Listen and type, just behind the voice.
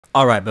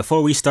Alright,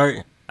 before we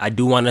start, I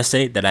do want to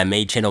say that I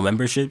made channel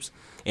memberships,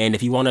 and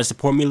if you want to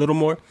support me a little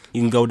more,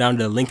 you can go down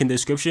to the link in the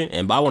description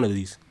and buy one of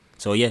these.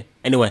 So yeah,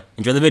 anyway,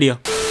 enjoy the video.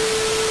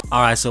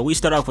 Alright, so we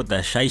start off with the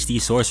shiesty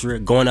sorcerer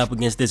going up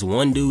against this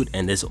one dude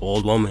and this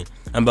old woman.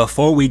 And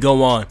before we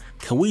go on,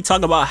 can we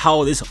talk about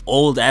how this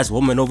old ass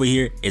woman over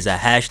here is a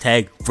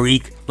hashtag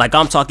freak? Like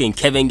I'm talking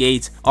Kevin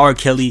Gates, R.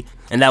 Kelly,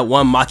 and that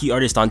one Maki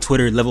artist on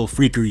Twitter level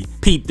freakery.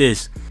 Peep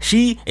this.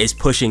 She is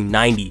pushing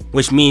 90,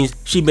 which means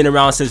she been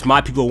around since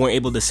my people weren't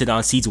able to sit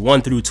on seats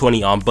 1 through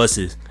 20 on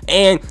buses.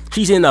 And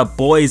she's in a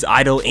boys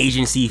idol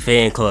agency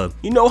fan club.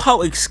 You know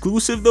how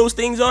exclusive those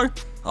things are?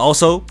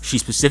 Also, she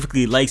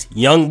specifically likes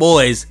young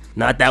boys,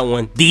 not that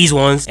one, these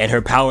ones, and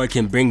her power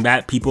can bring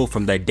back people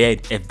from the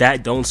dead. If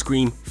that don't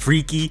scream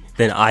freaky,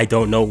 then I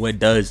don't know what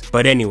does.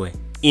 But anyway,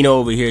 Ino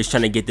over here is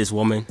trying to get this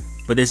woman,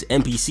 but this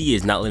NPC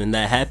is not letting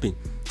that happen.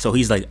 So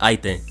he's like,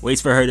 aight then,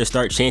 waits for her to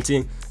start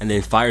chanting and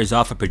then fires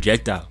off a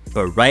projectile.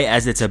 But right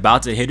as it's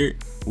about to hit her,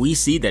 we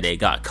see that it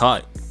got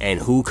caught. And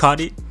who caught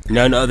it?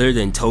 None other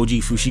than Toji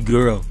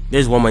Fushiguro.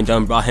 This woman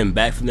done brought him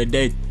back from the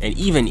dead, and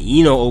even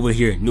Ino over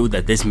here knew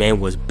that this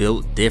man was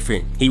built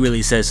different. He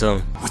really said so.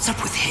 What's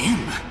up with him?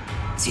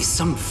 Is he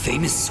some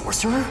famous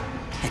sorcerer?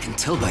 I can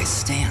tell by his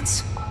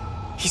stance.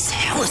 He's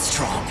hella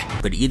strong.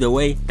 But either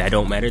way, that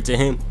don't matter to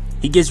him.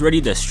 He gets ready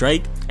to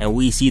strike, and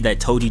we see that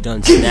Toji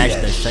done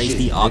snatched the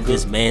shiesty off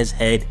this man's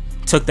head.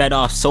 Took that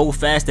off so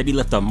fast that he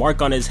left a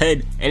mark on his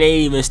head and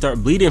ain't even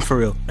start bleeding for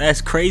real.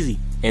 That's crazy.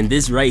 And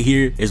this right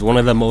here is one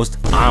of the most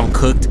I'm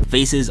cooked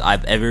faces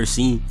I've ever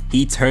seen.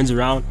 He turns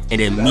around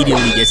and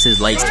immediately gets his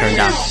lights turned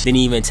out. Didn't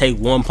even take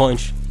one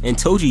punch. And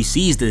Toji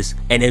sees this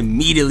and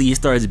immediately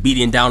starts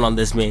beating down on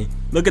this man.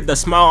 Look at the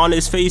smile on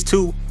his face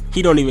too.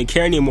 He don't even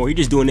care anymore, he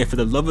just doing it for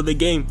the love of the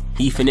game.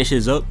 He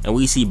finishes up and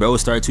we see bro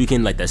start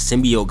tweaking like the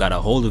symbiote got a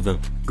hold of him.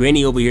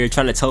 Granny over here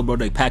trying to tell bro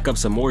to pack up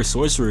some more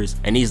sorcerers,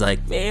 and he's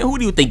like, man, who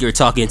do you think you're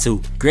talking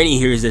to? Granny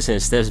hears this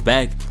and steps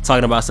back,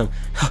 talking about some,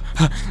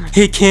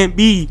 it can't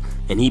be.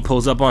 And he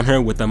pulls up on her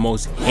with the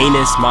most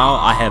heinous smile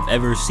I have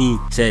ever seen.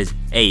 Says,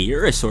 hey,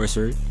 you're a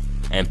sorcerer.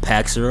 And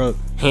packs her up.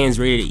 Hands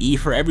ready to eat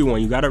for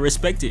everyone, you gotta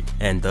respect it.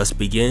 And thus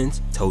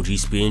begins Toji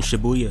spearing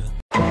Shibuya.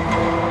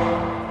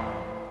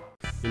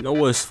 You know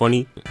what's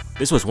funny?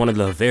 This was one of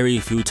the very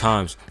few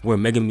times where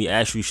Megumi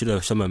actually should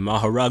have summoned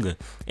Maharaga,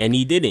 and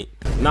he didn't.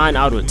 9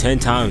 out of 10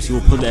 times he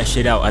will put that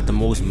shit out at the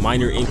most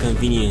minor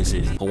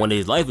inconveniences. But when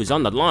his life is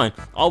on the line,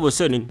 all of a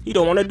sudden he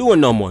don't want to do it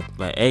no more.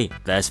 But hey,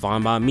 that's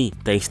fine by me.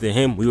 Thanks to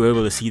him, we were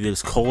able to see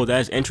this cold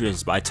ass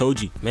entrance by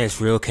Toji.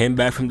 Man's real came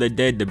back from the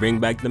dead to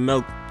bring back the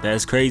milk.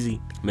 That's crazy.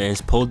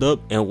 Man's pulled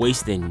up and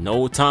wasted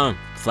no time.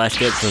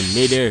 Flashed up from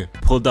midair,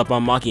 pulled up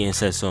on Maki and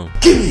said something.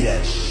 Give me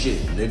that shit,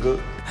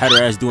 nigga. Had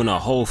her ass doing a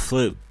whole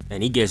flip,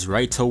 and he gets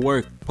right to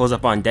work. Pulls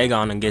up on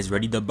Dagon and gets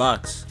ready to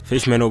box.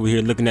 Fishman over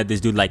here looking at this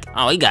dude like,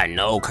 oh, he got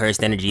no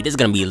cursed energy, this is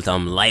gonna be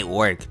some light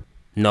work.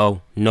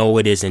 No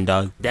it isn't,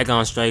 dog.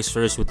 Dagon strikes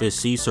first with his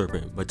sea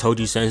serpent, but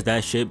Toji sends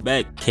that shit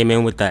back. Came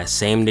in with that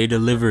same day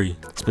delivery.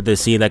 Spit the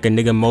sea like a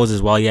nigga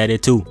Moses while he at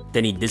it too.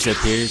 Then he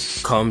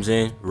disappears, comes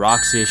in,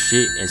 rocks his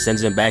shit, and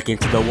sends him back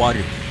into the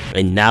water.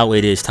 And now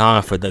it is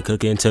time for the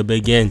cooking to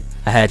begin.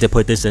 I had to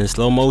put this in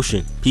slow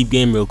motion. Peep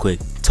game real quick.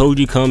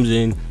 Toji comes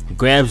in,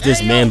 grabs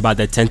this man by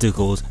the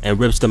tentacles and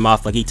rips them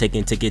off like he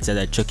taking tickets at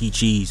a Chuck E.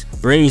 Cheese.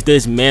 Brings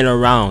this man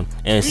around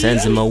and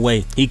sends him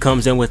away. He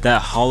comes in with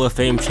that Hall of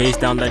Fame chase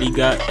down that he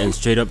got and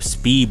straight up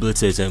speed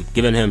blitzes him,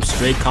 giving him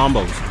straight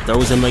combos.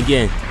 Throws him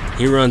again.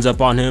 He runs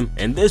up on him,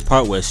 and this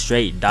part was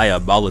straight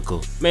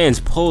diabolical. Mans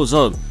pulls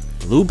up,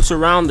 loops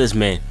around this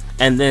man,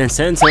 and then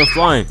sends him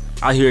flying.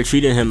 Out here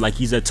treating him like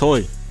he's a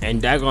toy. And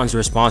Dagon's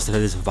response to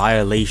this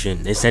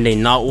violation is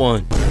sending not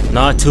 1,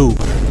 not 2,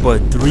 but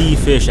 3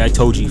 fish at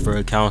Toji for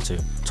a counter.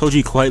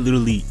 Toji quite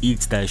literally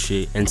eats that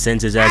shit and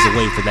sends his ass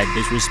away for that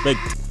disrespect.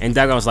 And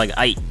Dagon's like,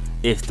 aight,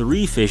 if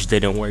 3 fish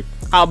didn't work,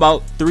 how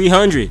about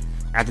 300?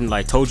 Acting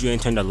like Toji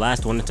ain't turned the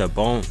last one into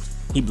bones.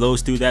 He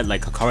blows through that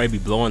like Hakari be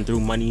blowing through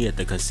money at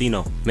the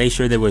casino. Made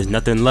sure there was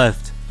nothing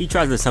left. He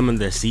tries to summon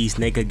the sea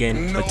snake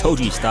again, but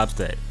Toji stops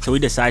that. So he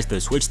decides to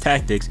switch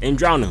tactics and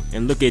drown him.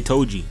 And look at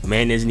Toji,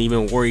 man isn't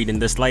even worried in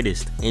the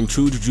slightest. In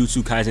true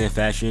Jujutsu Kaisen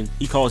fashion,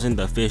 he calls in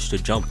the fish to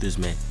jump this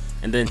man,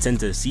 and then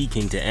sends a sea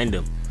king to end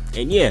him.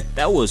 And yeah,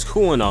 that was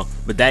cool and all,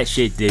 but that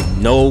shit did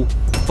no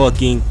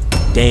fucking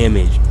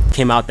damage.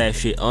 Came out that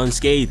shit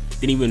unscathed,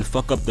 didn't even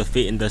fuck up the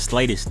fit in the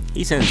slightest.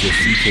 He sends the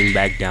sea king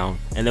back down,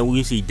 and then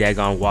we see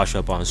Dagon wash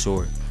up on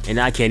shore. And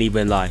I can't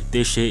even lie,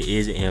 this shit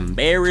is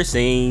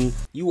embarrassing.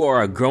 You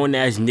are a grown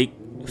ass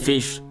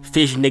fish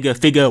nigga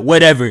figure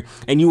whatever,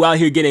 and you out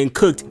here getting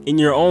cooked in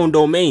your own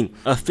domain.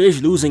 A fish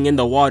losing in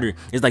the water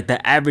is like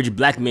the average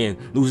black man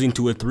losing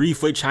to a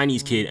 3-foot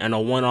Chinese kid and a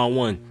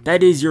one-on-one.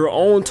 That is your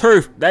own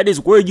turf, that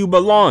is where you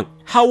belong.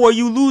 How are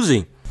you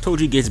losing?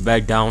 Toji gets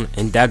back down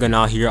and Dagon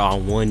out here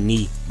on one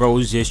knee. Bro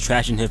is just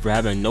trashing him for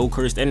having no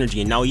cursed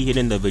energy, and now he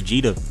hitting the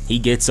Vegeta. He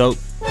gets up,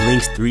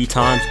 blinks 3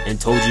 times, and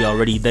Toji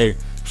already there.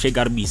 Shit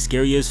gotta be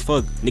scary as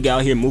fuck. Nigga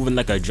out here moving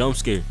like a jump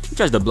scare. He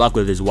tries to block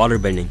with his water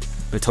bending.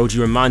 but Toji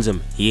reminds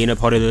him he ain't a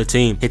part of the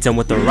team. Hits him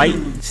with the right,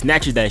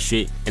 snatches that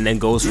shit, and then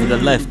goes for the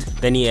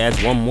left. Then he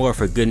adds one more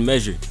for good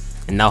measure.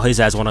 And now his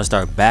ass wanna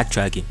start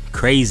backtracking.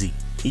 Crazy.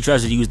 He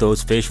tries to use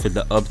those fish for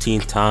the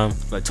upteenth time,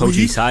 but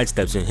Toji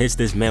sidesteps and hits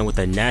this man with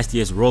the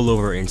nastiest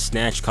rollover and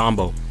snatch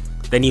combo.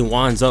 Then he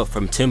winds up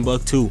from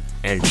Timbuktu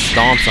and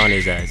stomps on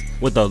his ass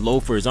with the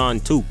loafers on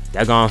too.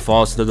 Dagon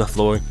falls to the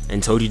floor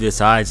and Toji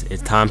decides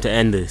it's time to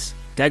end this.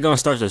 Dagon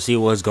starts to see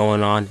what's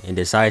going on and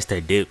decides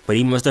to dip, but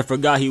he must have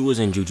forgot he was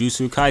in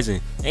Jujutsu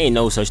Kaisen. Ain't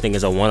no such thing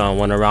as a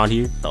one-on-one around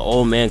here. The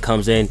old man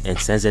comes in and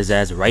sends his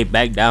ass right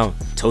back down.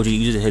 Toji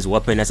uses his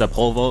weapon as a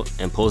pole vault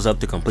and pulls up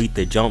to complete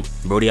the jump.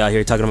 Brody out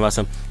here talking about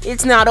some,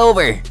 it's not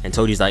over, and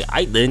Toji's like,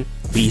 I then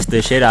beats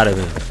the shit out of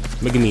him.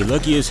 Megumi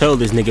lucky as hell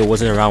this nigga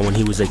wasn't around when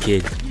he was a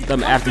kid.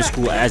 Them after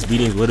school ass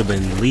beatings would have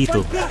been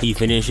lethal. He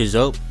finishes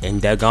up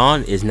and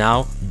Dagon is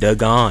now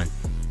Dagon.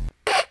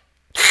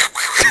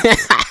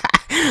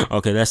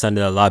 Okay, that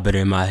sounded a lot better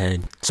in my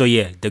head. So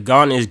yeah,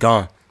 Dagon is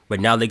gone, but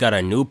now they got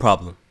a new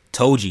problem.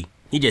 Toji.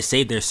 He just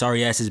saved their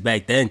sorry asses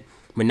back then,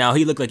 but now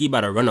he look like he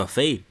about to run a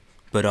fade.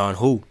 But on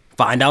who?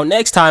 Find out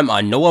next time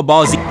on Noah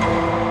Ball Z.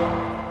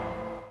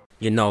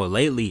 You know,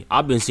 lately,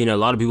 I've been seeing a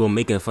lot of people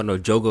making fun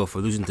of Jogo for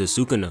losing to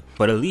Sukuna,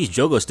 but at least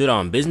Jogo stood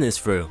on business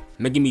for real.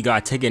 Megumi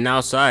got taken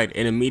outside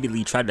and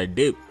immediately tried to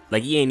dip,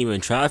 like he ain't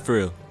even tried for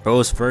real.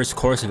 Bro's first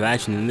course of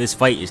action in this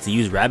fight is to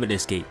use Rabbit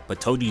Escape,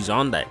 but Toji's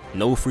on that,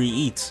 no free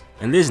eats.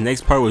 And this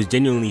next part was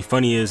genuinely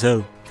funny as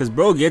hell, cause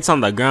bro gets on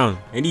the ground,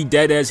 and he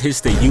deadass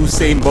hits the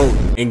Usain Bolt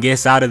and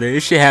gets out of there.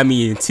 This shit had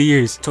me in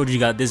tears. Toji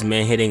got this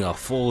man hitting a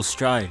full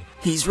stride.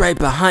 He's right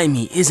behind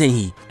me, isn't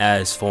he?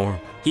 As form.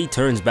 He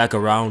turns back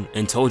around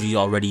and Toji's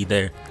already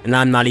there. And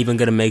I'm not even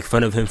gonna make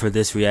fun of him for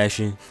this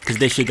reaction, cause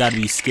this shit gotta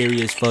be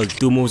scary as fuck.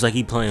 Dude moves like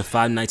he playing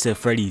Five Nights at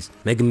Freddy's.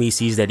 Megumi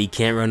sees that he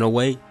can't run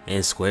away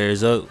and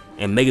squares up.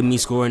 And Megumi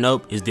scoring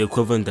up is the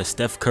equivalent to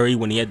Steph Curry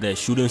when he had that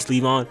shooting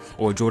sleeve on,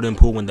 or Jordan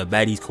Poole when the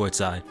baddies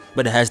courtside.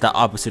 But it has the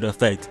opposite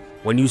effect.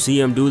 When you see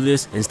him do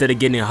this, instead of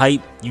getting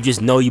hype, you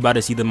just know you about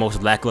to see the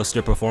most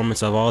lackluster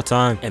performance of all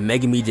time. And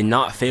Megumi did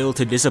not fail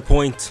to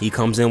disappoint. He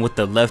comes in with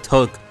the left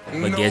hook,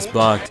 but gets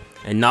blocked.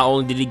 And not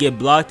only did he get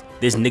blocked,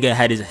 this nigga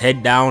had his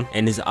head down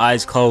and his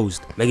eyes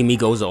closed. Megumi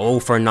goes 0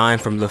 for 9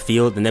 from the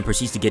field and then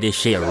proceeds to get his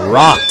shit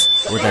rocked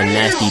with a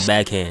nasty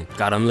backhand.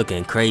 Got him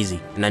looking crazy.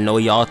 And I know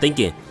y'all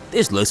thinking,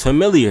 this looks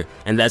familiar.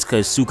 And that's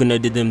cause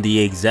Sukuna did them the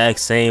exact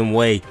same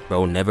way.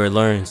 Bro never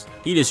learns.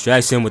 He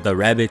distracts him with the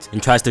rabbits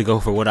and tries to go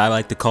for what I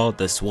like to call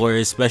the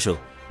Suarez special.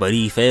 But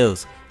he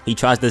fails. He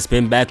tries to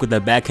spin back with a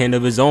backhand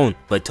of his own,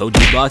 but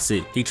Toji blocks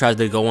it. He tries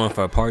to go on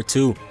for part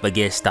 2, but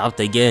gets stopped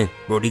again.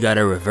 Brody got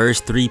a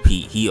reverse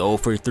 3-peat. He 0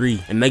 for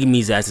 3. And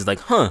Megumi's ass is like,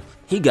 huh,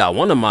 he got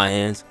one of my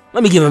hands.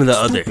 Let me give him the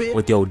other.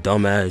 With your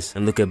dumb ass.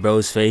 And look at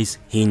bro's face.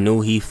 He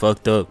knew he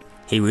fucked up.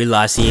 He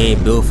realized he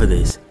ain't built for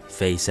this.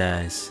 Face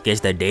ass. Gets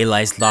the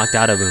daylights locked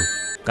out of him.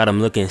 Got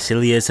him looking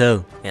silly as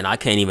hell. And I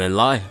can't even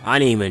lie, I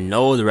didn't even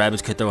know the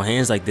rabbits could throw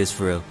hands like this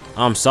for real.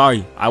 I'm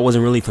sorry, I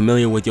wasn't really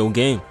familiar with your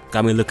game.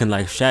 Got me looking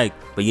like Shaq.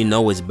 But you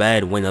know it's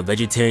bad when a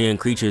vegetarian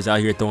creature is out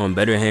here throwing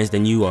better hands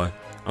than you are.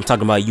 I'm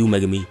talking about you,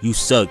 Megumi. You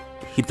suck.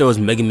 He throws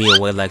Megumi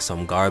away like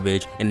some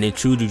garbage, and in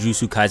true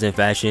Jujutsu Kaisen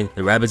fashion,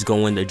 the rabbits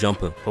go in to jump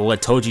him. But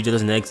what Toji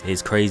does next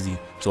is crazy.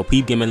 So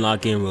peep game and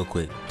lock in real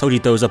quick.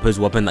 Toji throws up his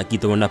weapon like he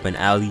throwing up an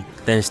alley,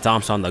 then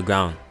stomps on the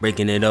ground,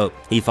 breaking it up.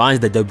 He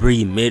finds the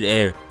debris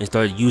mid-air and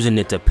starts using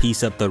it to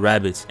piece up the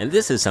rabbits. And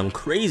this is some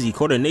crazy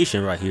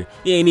coordination right here.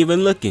 He ain't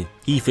even looking.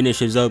 He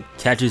finishes up,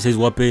 catches his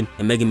weapon,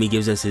 and Megumi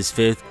gives us his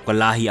 5th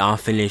Wallahi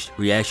unfinished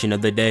reaction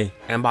of the day.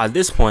 And by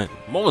this point,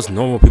 most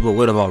normal people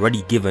would have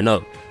already given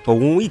up. But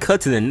when we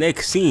cut to the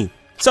next scene,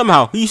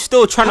 somehow he's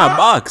still trying to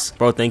box.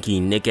 Bro think he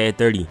Nick at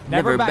 30.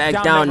 Never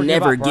back down,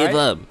 never give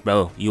up.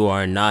 Bro, you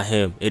are not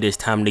him. It is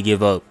time to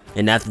give up.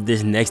 And after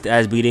this next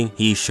ass beating,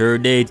 he sure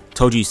did.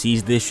 Toji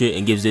sees this shit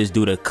and gives this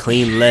dude a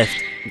clean left.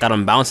 Got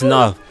him bouncing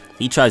off.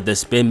 He tries to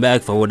spin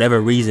back for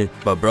whatever reason,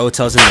 but bro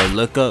tells him to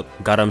look up.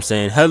 Got him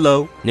saying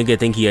hello. Nigga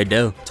think he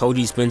Adele.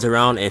 Toji spins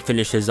around and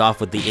finishes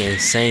off with the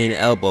insane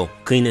elbow.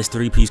 Cleanest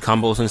 3-piece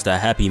combo since the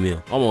Happy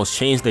Meal. Almost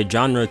changed the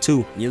genre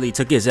too. Nearly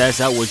took his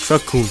ass out with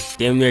Truck-kun.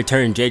 Damn near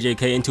turned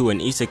JJK into an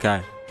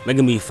isekai.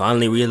 Megumi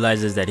finally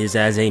realizes that his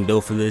ass ain't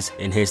built for this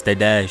and hits the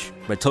dash.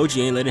 But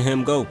Toji ain't letting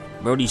him go.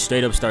 Brody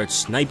straight up starts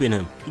sniping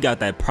him. He got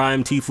that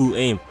prime Tifu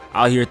aim.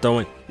 Out here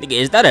throwing. Nigga,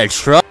 is that a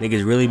truck?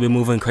 Niggas really been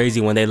moving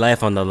crazy when they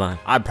laugh on the line.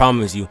 I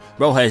promise you,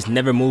 bro has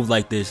never moved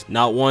like this.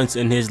 Not once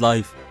in his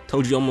life.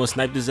 Toji almost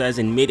sniped his ass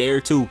in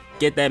mid-air too.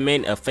 Get that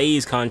man a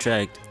phase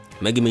contract.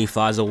 Megumi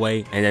flies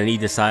away and then he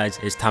decides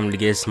it's time to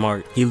get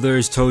smart. He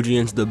lures Toji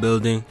into the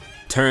building,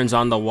 turns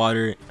on the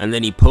water, and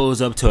then he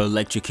pulls up to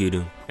electrocute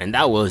him. And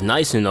that was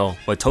nice and all,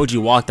 but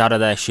Toji walked out of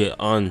that shit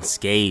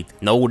unscathed.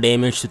 No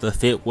damage to the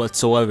fit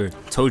whatsoever.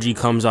 Toji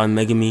comes on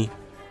Megumi.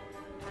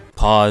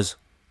 Pause.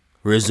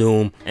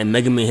 Resume, and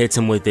Megumi hits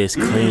him with this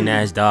clean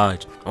ass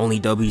dodge. Only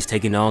W's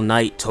taken all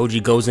night.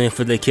 Toji goes in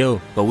for the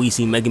kill, but we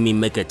see Megumi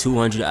make a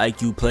 200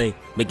 IQ play,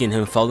 making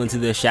him fall into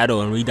the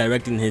shadow and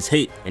redirecting his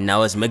hit, and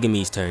now it's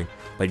Megumi's turn.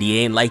 But he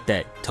ain't like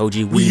that.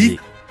 Toji weaves it.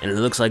 and it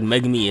looks like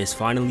Megumi is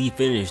finally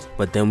finished.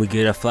 But then we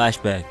get a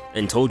flashback,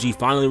 and Toji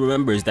finally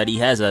remembers that he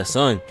has a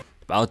son.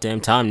 About damn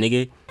time,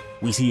 nigga.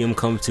 We see him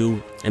come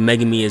to, and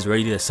Megumi is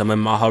ready to summon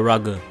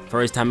Maharaga.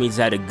 First time he's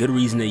had a good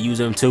reason to use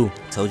him too.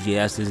 Toji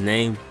asks his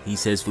name, he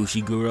says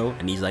Fushiguro,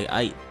 and he's like,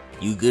 aight,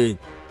 you good,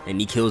 and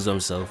he kills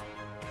himself.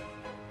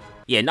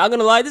 Yeah, not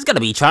gonna lie, this gotta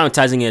be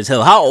traumatizing as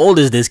hell. How old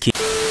is this kid?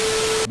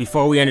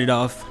 Before we end it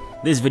off,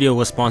 this video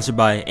was sponsored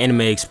by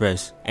Anime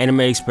Express.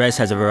 Anime Express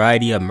has a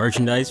variety of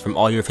merchandise from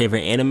all your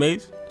favorite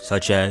animes,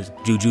 such as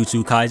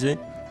Jujutsu Kaisen,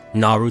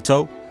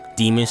 Naruto,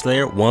 Demon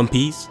Slayer, One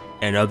Piece,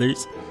 and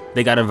others.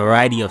 They got a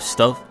variety of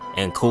stuff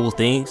and cool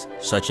things,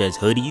 such as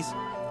hoodies,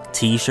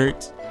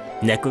 t-shirts,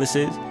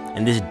 necklaces,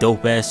 and this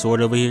dope ass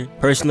sword over here.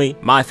 Personally,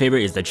 my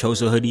favorite is the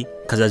Choso hoodie,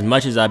 cause as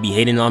much as I be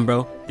hating on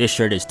bro, this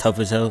shirt is tough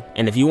as hell.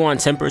 And if you want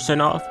 10%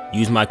 off,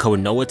 use my code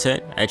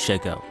NOAH10 at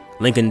checkout.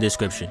 Link in the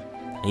description.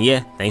 And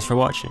yeah, thanks for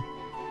watching.